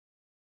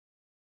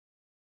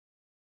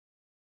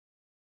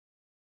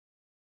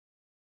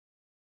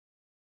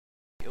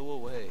Go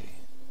away.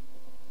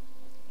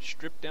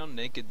 Strip down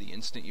naked the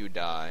instant you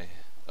die.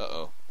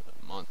 Uh-oh.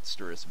 A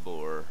monstrous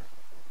boar.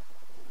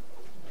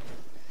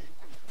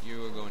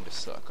 You are going to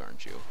suck,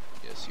 aren't you?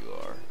 Yes, you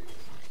are.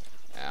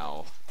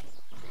 Ow.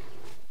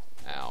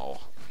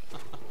 Ow.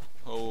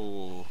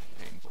 Oh,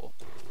 painful.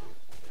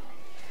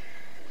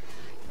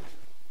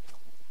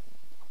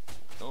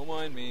 Don't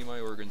mind me, my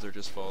organs are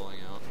just falling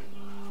out.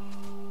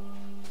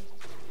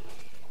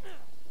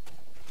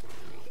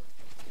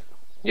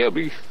 You'll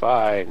be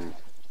fine.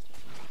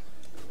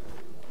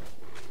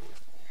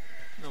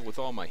 No, with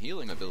all my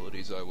healing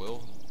abilities, I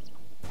will.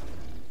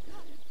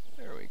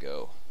 There we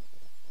go.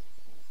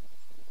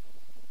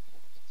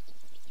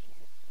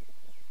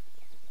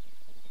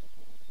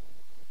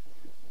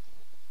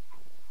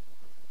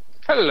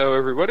 Hello,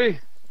 everybody.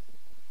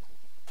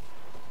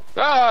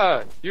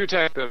 Ah! You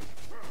attacked them.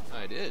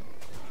 I did.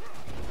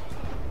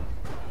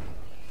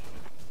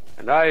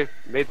 And I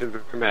made them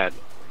very mad.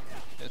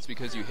 That's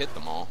because you hit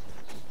them all.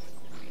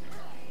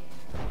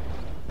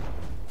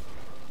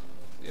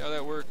 See how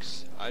that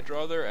works? I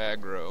draw their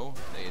aggro,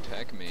 they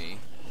attack me,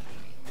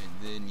 and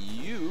then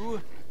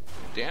you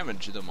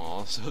damage them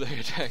all so they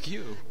attack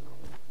you.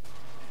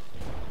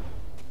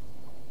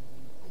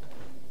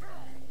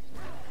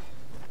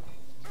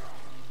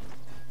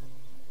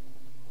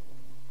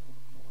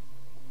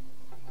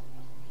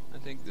 I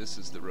think this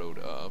is the road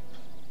up.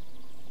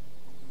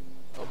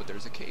 Oh, but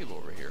there's a cave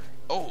over here.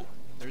 Oh,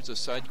 there's a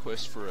side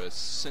quest for a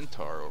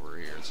centaur over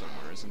here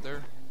somewhere, isn't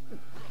there?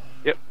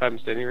 Yep, I'm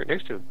standing right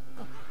next to him.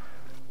 Oh.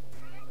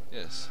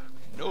 Yes,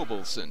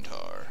 noble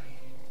centaur.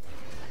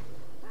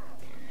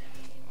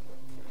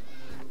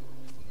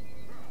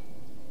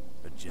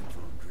 A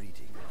gentle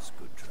greetings,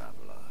 good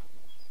traveler.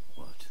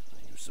 What,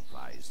 are you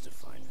surprised to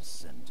find a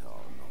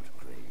centaur not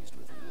crazed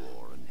with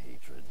war and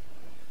hatred?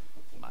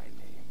 My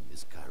name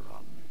is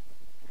Chiron.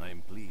 I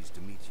am pleased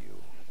to meet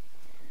you.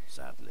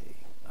 Sadly,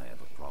 I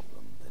have a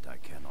problem that I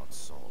cannot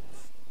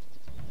solve.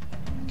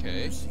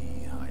 Okay. You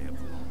see, I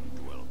have long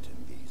dwelt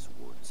in these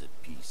woods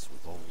at peace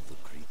with all the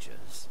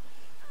creatures.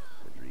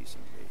 But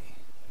recently,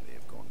 they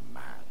have gone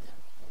mad.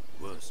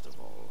 Worst of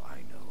all, I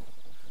know,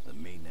 the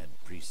Maenad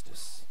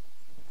priestess.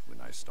 When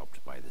I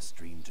stopped by the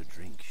stream to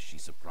drink, she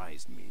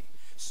surprised me,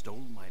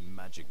 stole my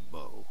magic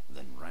bow,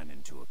 then ran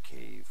into a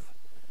cave.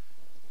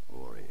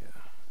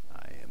 Warrior,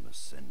 I am a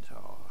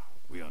centaur.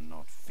 We are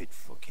not fit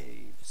for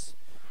caves.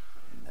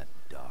 In that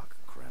dark,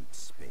 cramped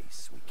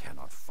space, we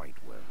cannot fight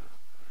well.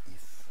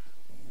 If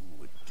you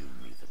would do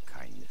me the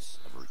kindness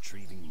of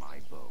retrieving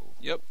my bow.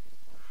 Yep.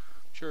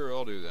 Sure,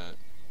 I'll do that.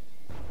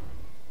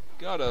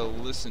 Gotta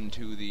listen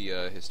to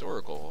the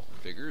historical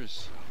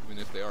figures, even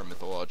if they are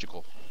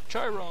mythological.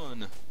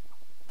 Chiron!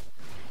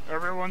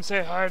 Everyone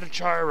say hi to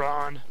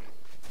Chiron.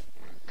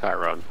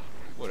 Chiron.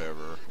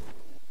 Whatever.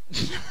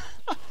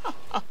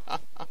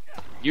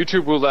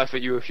 YouTube will laugh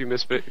at you if you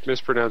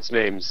mispronounce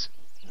names.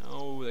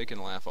 Oh, they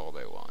can laugh all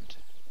they want.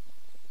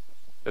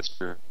 That's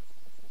true.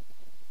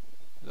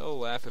 They'll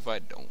laugh if I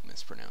don't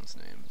mispronounce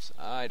names.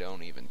 I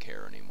don't even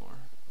care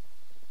anymore.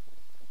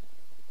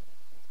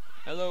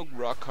 Hello,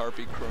 Rock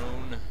Harpy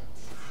Crone.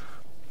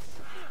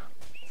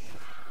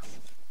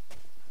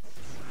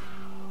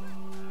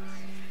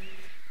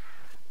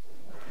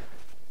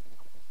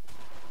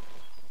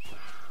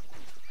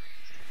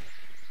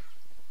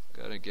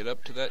 Gotta get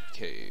up to that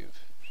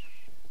cave.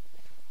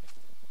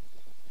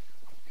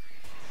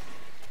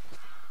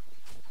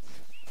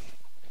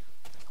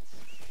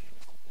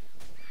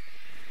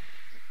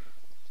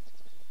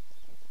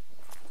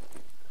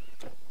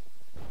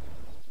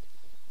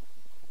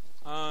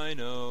 I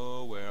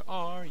know, where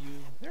are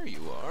you? There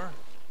you are.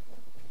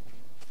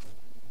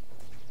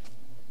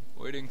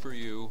 Waiting for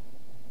you.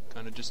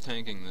 Kinda just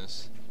tanking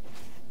this.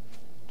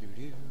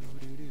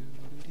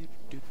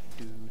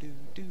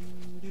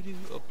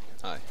 Oh,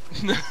 hi.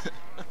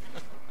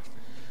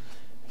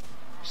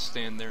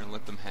 Stand there and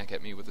let them hack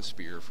at me with a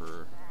spear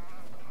for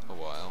a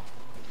while.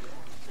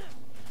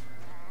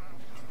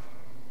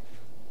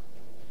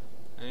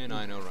 And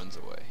Ino runs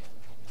away.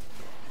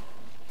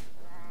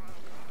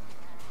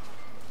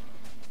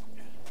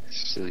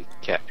 Silly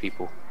cat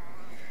people.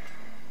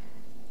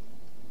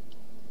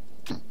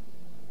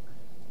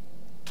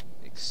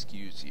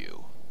 Excuse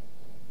you.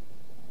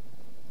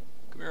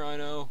 Come here,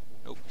 Ino.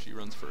 Nope, she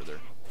runs further.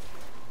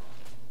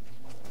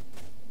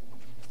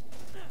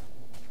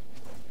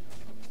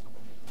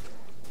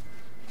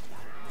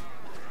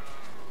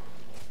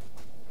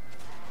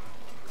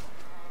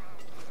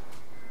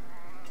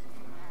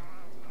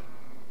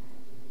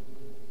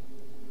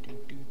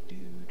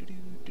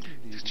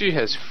 She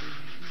has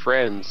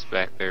friends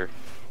back there.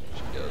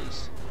 She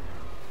does.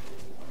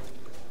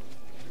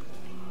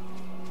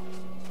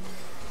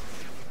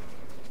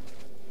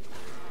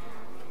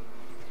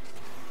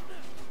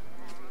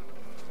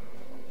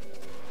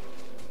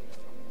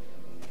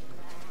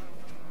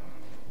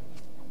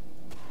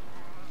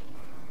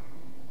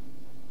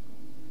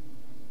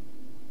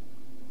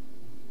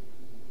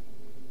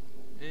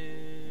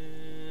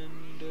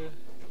 And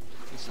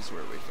this is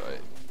where we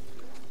fight.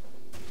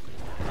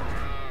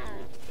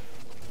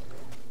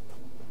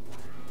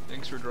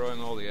 for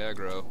drawing all the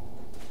aggro.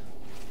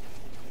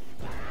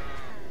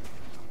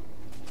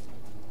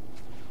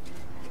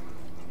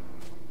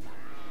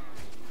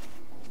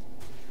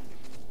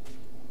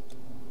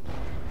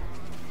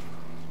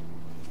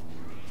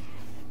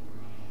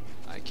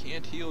 I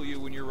can't heal you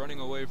when you're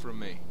running away from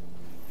me.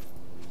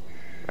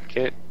 I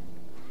can't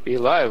be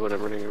alive when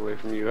I'm running away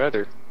from you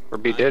either. Or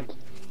be dead.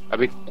 I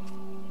mean,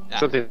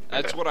 something like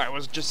That's that. what I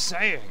was just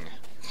saying.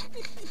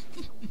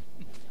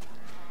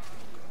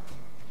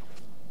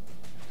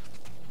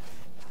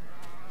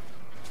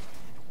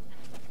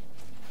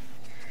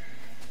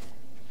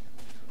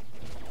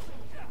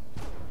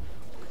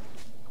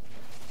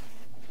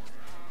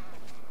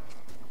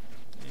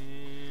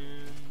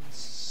 And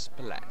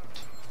splat.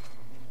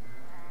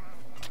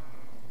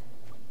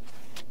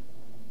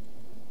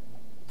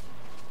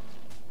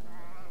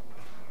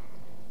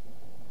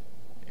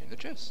 In the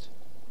chest.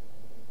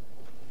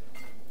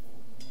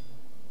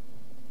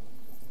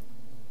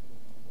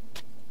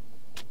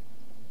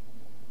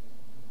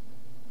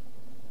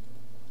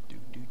 Do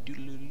do do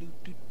do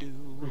do do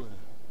do.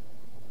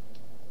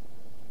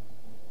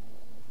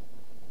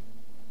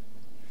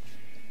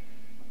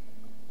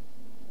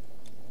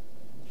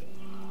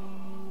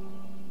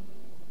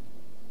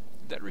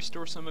 Did that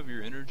restore some of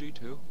your energy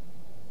too?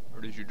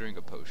 Or did you drink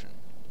a potion?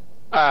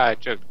 I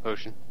chugged a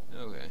potion.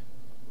 Okay.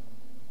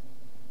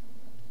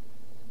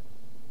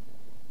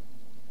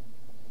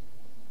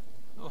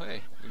 Oh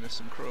hey, we missed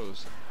some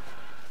crows.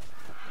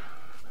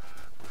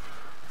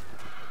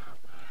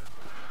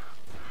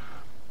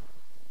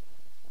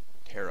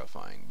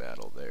 Terrifying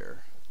battle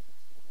there.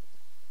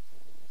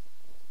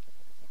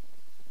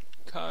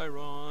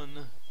 Chiron.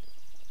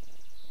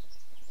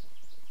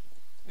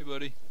 Hey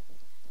buddy.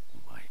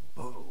 My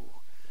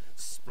bow.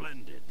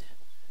 Splendid.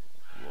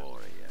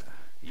 Warrior,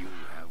 you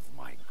have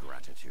my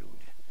gratitude.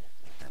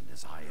 And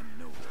as I am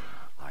noble,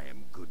 I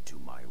am good to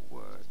my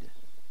word.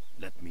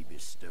 Let me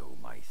bestow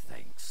my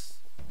thanks.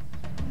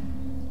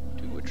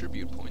 2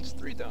 attribute points,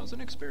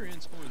 3,000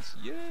 experience points.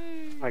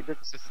 Yay! My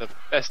goodness, it's the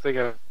best thing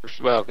I've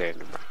ever... Well, okay,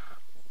 never mind.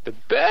 The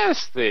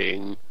best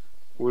thing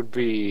would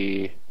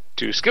be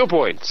 2 skill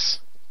points.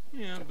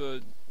 Yeah,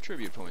 but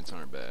tribute points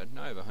aren't bad.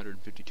 Now I have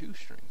 152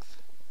 strength.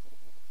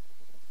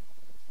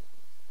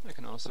 I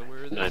can also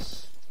wear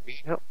this.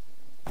 Yep.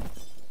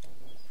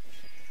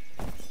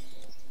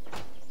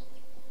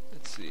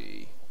 Let's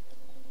see.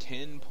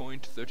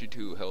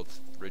 10.32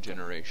 health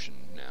regeneration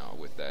now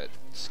with that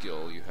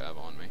skill you have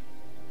on me.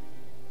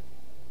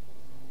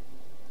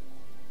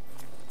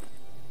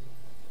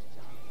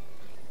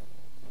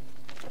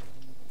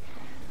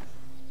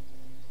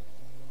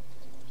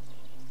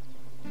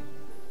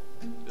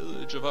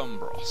 Village of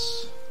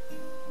Ambrosos.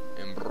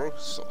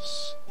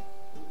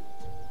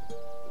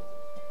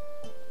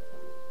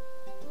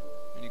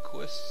 Any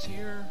quests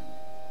here?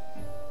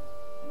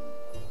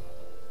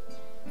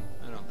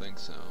 I don't think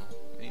so.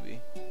 Maybe.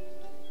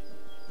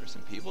 There's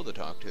some people to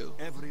talk to.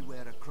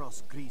 Everywhere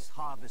across Greece,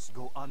 harvests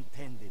go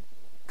untended.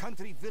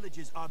 Country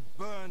villages are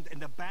burned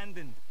and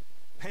abandoned.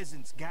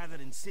 Peasants gather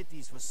in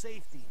cities for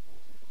safety.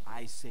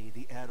 I say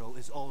the arrow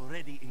is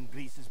already in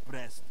Greece's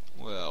breast.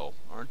 Well,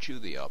 aren't you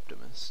the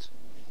optimist?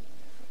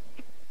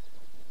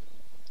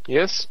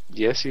 Yes,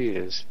 yes he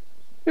is.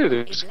 Ooh,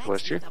 there's a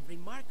quest here. Of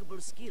remarkable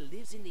skill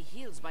lives in the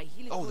hills by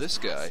Helicos Oh, this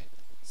Pass. guy.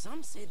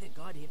 Some say the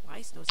god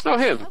Hephaestus Oh,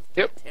 him. himself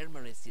Yep. taught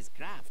Hermes his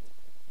craft.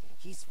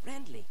 He's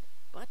friendly,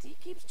 but he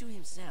keeps to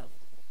himself.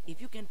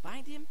 If you can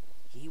find him,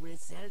 he will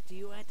sell to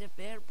you at a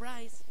fair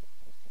price.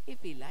 If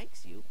he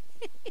likes you.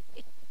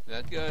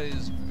 That guy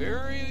is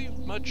very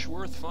much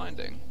worth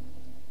finding.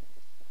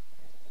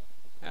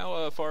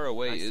 How far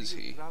away is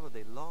he? Traveled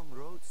a long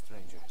road,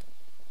 stranger.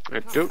 I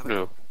don't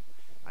know.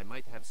 I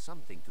might have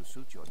something to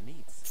suit your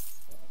needs.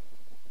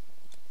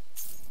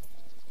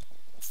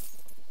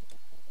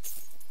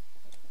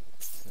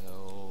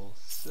 Sell.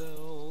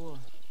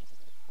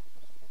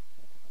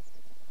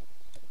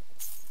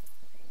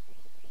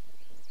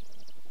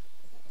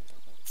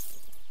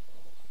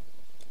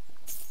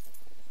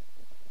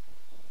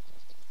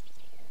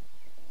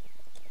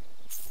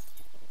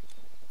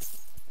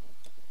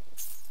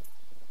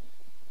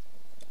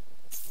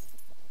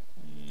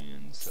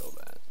 And sell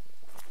that.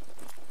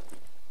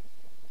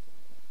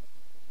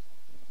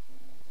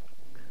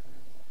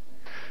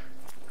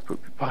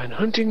 Porcupine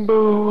hunting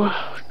bow.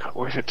 Not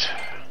worth it.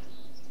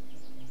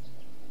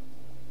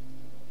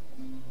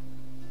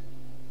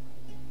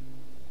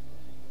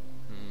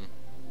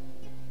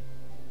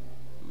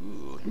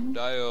 Ooh,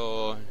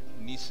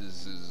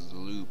 Dionysus's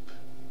loop.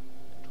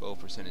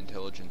 12%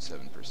 intelligence,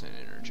 7%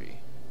 energy.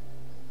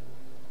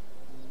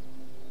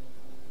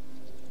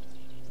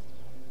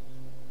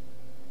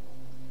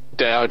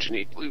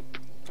 Diogenes loop.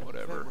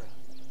 Whatever.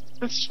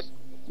 That's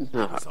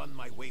not Was on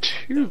my way from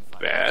too Delphi.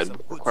 bad. Some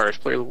good Requires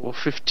player level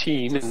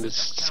 15 and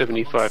it's Camped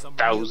amongst some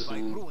 75,000.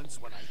 nearby ruins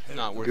when I heard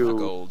Not worth Go. the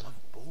gold.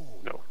 bone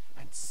No.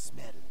 and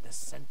smelled the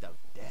scent of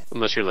death.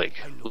 Unless you're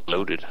like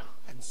loaded.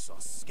 And saw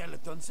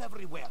skeletons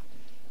everywhere.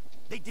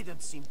 They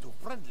didn't seem too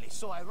friendly,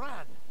 so I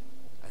ran.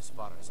 As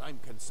far as I'm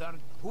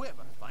concerned,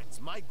 whoever finds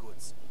my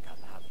goods can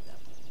have them.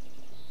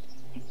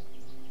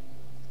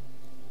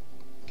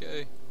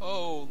 Okay.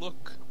 Oh,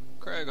 look!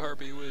 Crag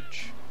Harpy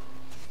Witch.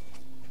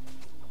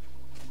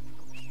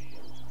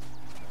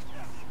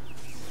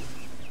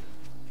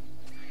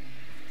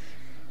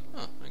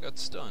 Huh, I got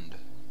stunned.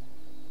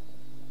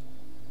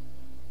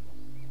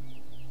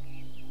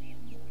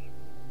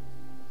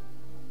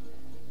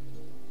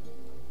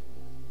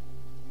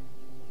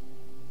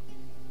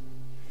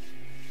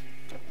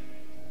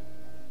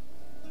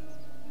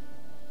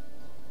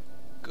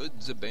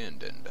 Goods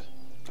abandoned.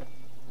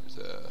 There's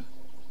a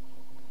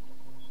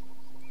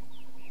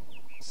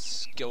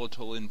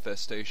skeletal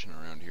infestation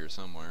around here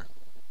somewhere.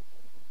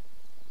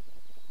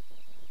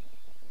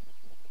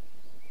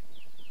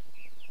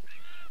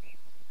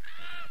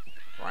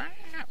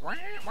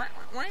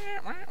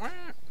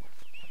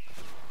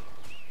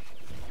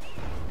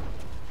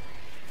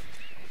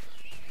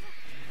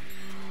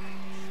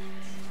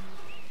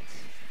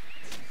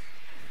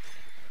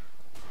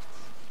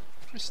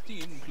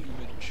 Pristine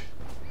plumage.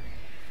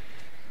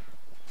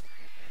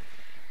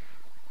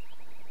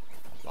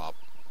 Plop.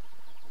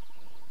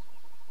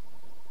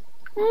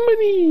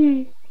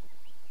 Money!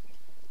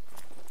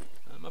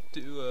 I'm up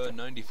to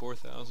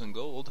 94,000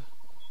 gold.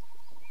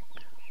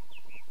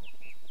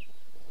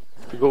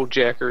 The gold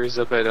jacker is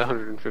up at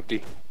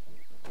 150.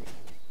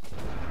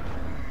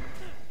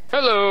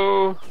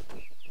 Hello!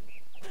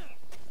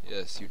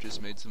 Yes, you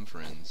just made some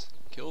friends.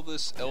 Kill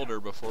this elder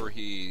before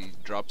he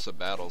drops a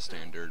battle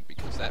standard,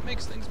 because that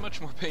makes things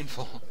much more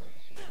painful.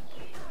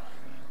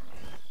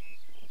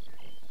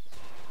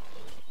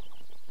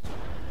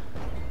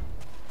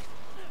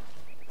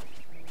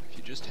 If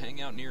you just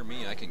hang out near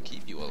me, I can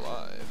keep you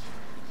alive.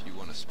 If you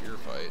want a spear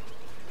fight.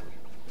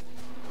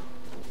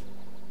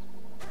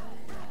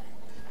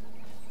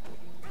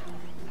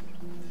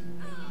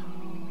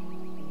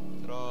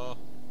 Ta-da!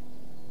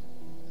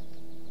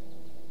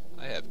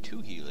 I have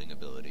 2 healing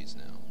abilities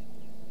now.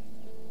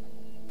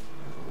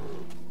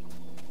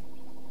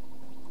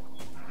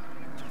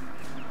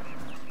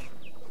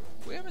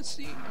 We haven't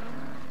seen...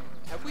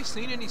 Have we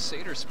seen any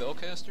Satyr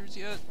spellcasters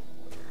yet?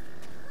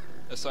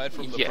 Aside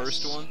from the Yes.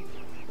 first one?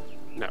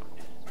 No.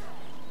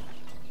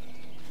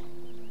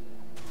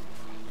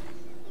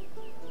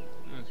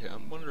 Okay,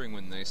 I'm wondering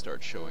when they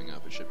start showing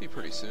up. It should be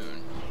pretty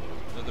soon.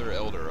 Another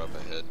elder up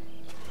ahead.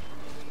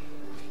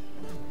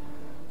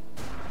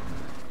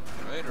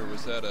 Right, or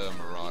was that a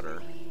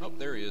marauder? Oh,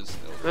 there he is.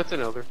 Elder. That's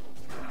an elder.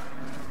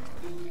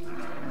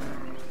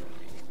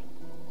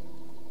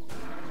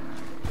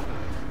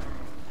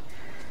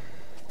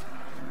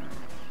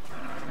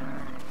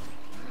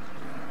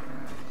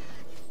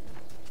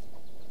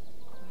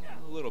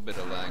 A little bit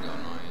of lag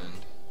on my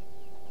end.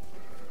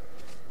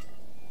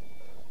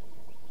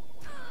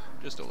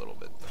 Just a little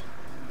bit,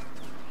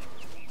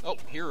 though. Oh,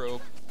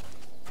 hero.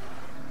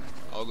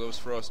 All goes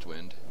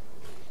Frostwind.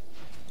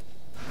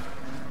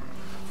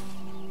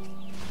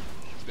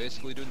 It's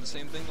basically doing the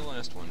same thing the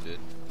last one did.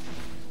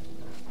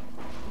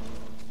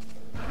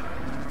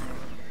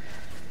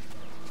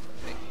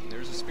 Hey,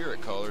 there's a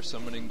spirit caller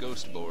summoning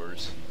ghost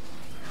boars.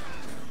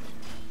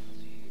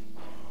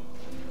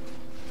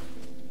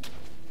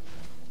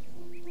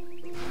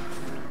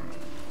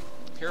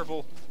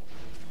 Careful.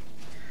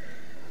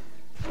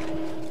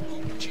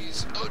 Oh,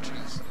 jeez. Oh,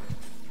 jeez.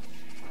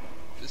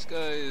 This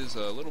guy is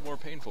a little more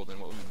painful than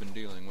what we've been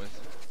dealing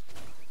with.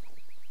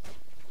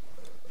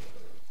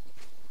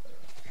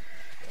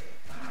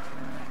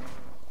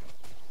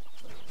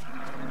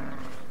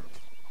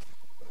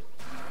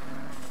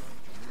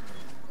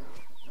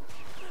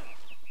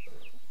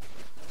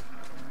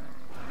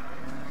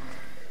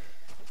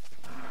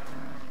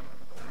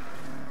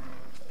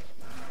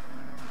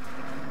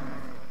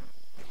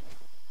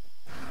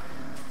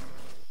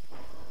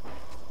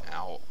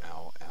 Ow,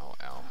 ow, ow,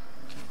 ow.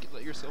 Can't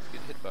let yourself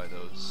get hit by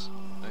those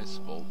ice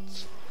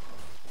bolts.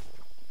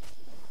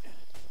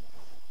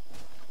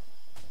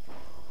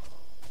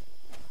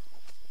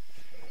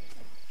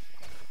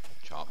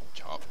 Chop,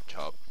 chop,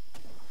 chop.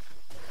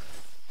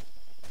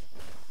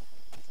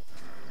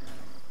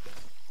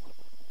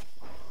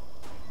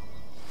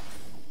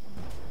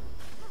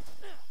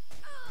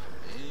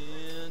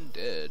 And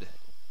dead.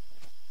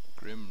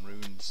 Grim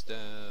Runed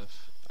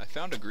Staff. I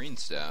found a green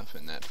staff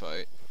in that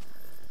fight.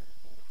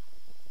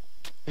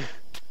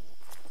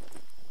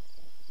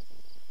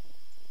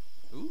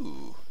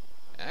 Ooh.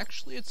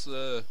 Actually, it's,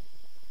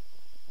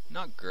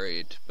 not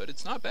great, but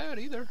it's not bad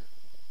either.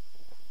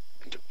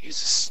 Don't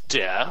use a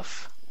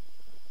staff.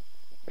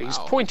 I use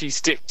Wow. pointy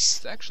sticks.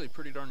 It's actually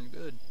pretty darn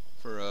good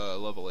for a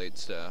level 8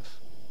 staff.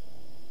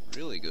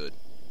 Really good.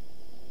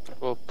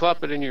 Well,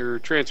 plop it in your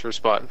transfer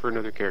spot for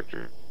another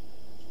character.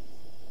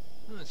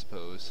 I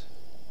suppose.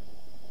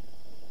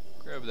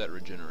 Grab that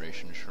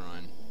regeneration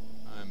shrine.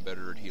 I'm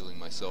better at healing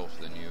myself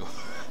than you.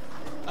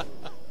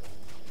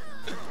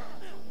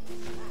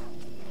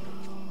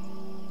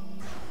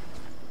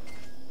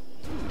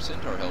 Ooh,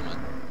 Centaur helmet.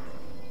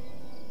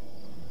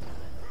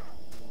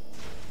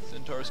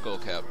 Centaur skull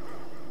cap.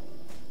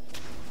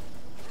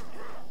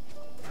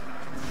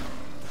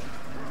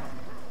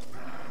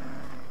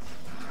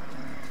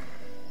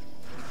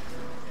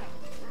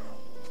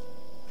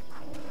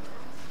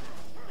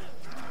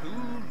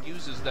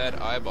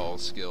 eyeball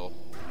skill?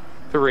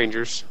 The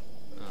Rangers.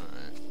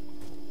 Alright.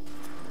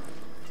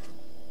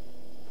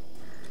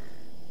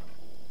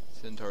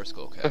 Centaur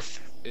Skullcap.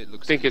 It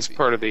looks I think it's goofy.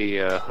 part of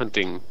the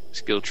hunting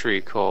skill tree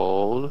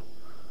called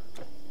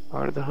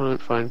Art of the Hunt,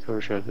 Find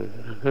Cover Shot.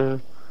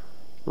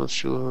 Not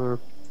sure.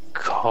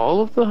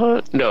 Call of the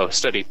Hunt? No,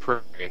 Study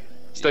Prey.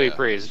 Study Yeah.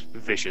 Prey is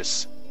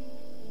vicious.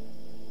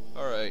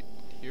 Alright,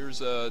 here's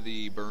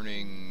the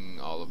burning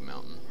olive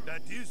mountain.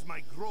 That is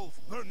my grove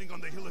burning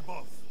on the hill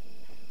above.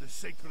 The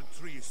sacred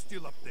tree is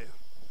still up there.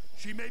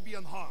 She may be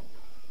unharmed,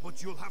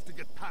 but you'll have to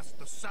get past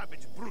the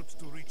savage brutes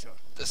to reach her.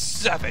 The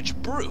savage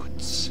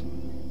brutes!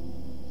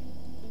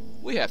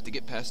 We have to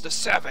get past the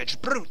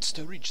savage brutes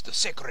to reach the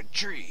sacred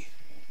tree.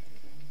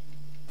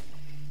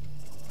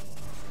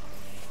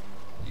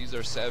 These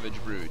are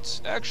savage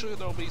brutes. Actually,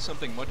 there'll be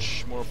something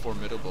much more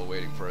formidable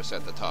waiting for us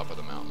at the top of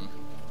the mountain.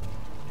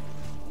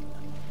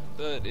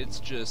 But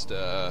it's just,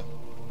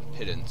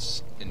 hidden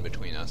in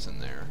between us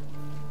and there.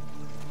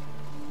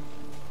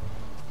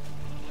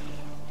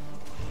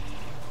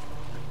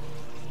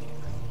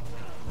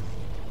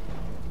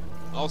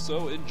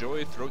 Also,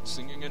 enjoy throat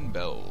singing and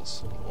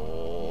bells.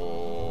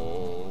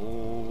 Oh.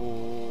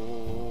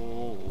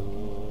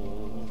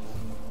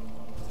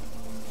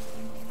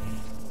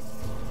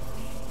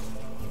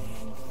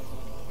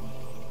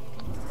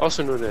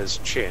 Also known as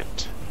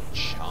chant.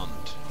 Chant.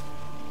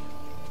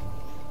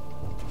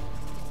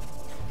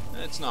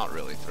 It's not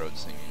really throat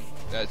singing.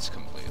 That's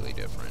completely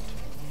different.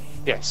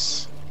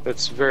 Yes,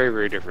 that's very,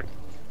 very different.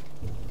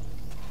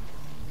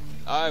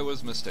 I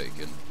was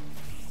mistaken.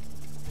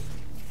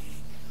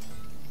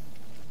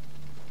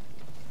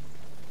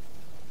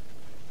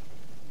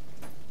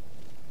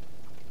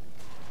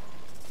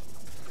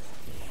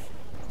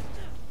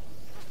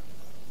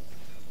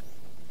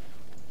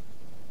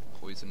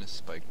 Poisonous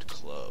spiked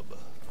club.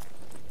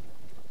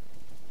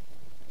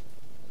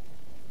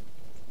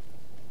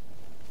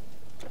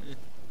 Eh.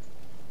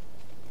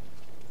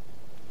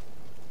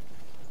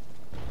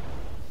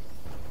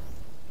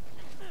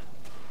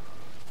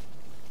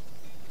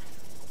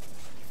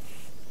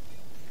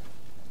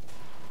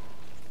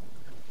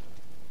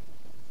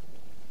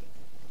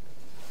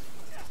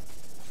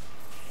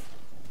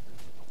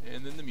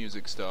 And then the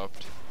music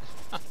stopped.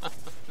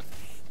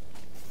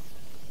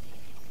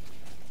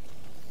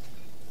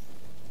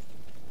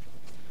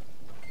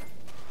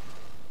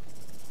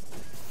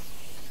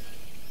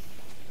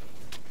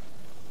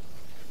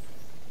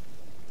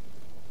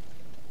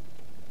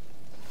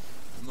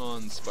 Come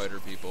on, spider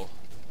people.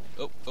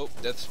 Oh,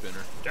 death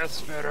spinner. Death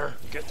spinner!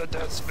 Get the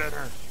death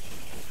spinner!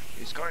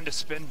 He's going to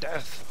spin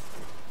death.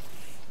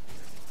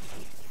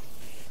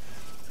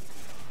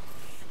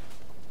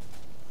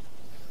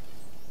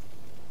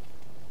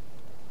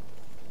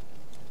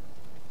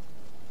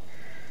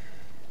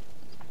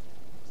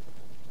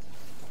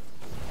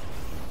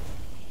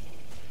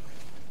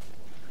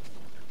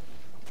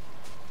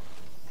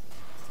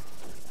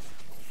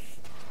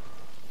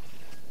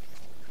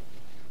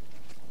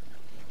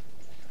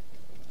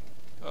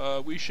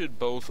 We should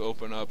both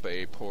open up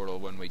a portal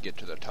when we get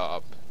to the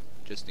top,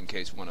 just in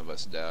case one of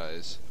us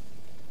dies.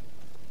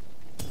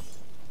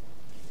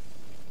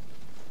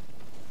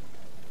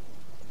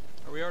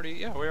 Are we already?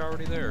 Yeah, we're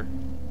already there.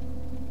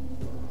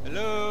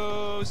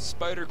 Hello,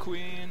 Spider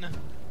Queen.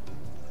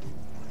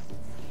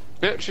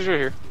 Yeah, she's right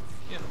here.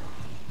 Yeah.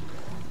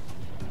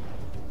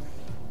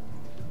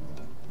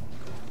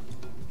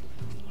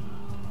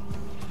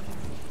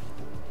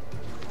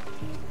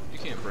 You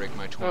can't break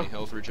my 20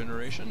 health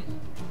regeneration.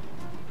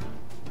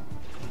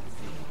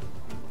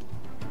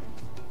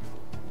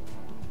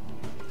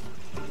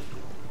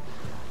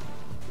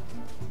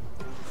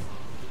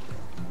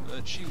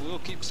 But she will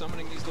keep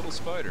summoning these little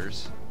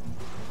spiders.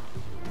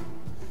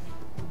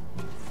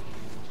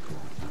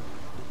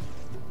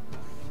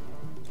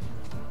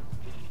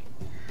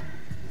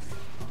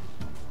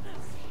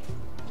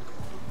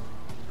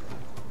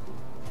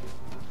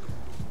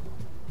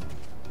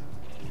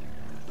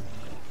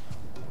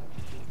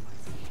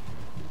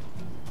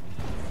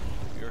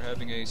 We are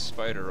having a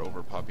spider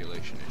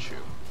overpopulation issue.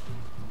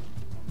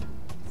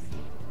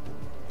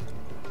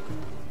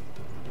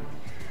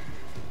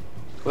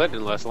 Well, that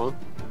didn't last long.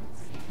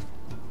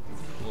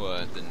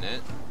 What, the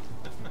net?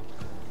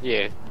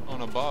 Yeah.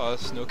 On a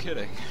boss, no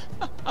kidding.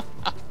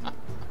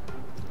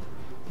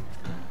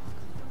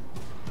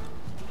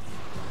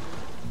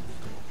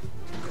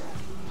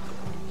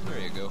 There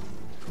you go.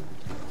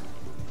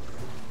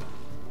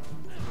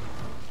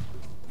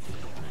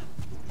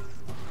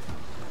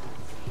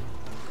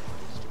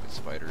 Stupid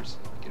spiders,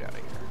 get out of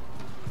here.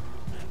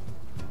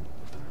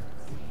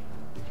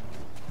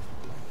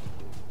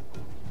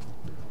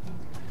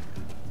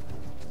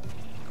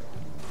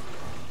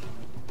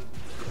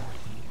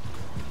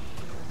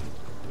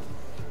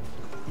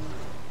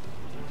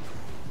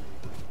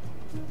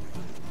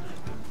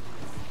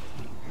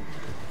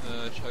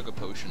 Chug a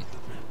potion.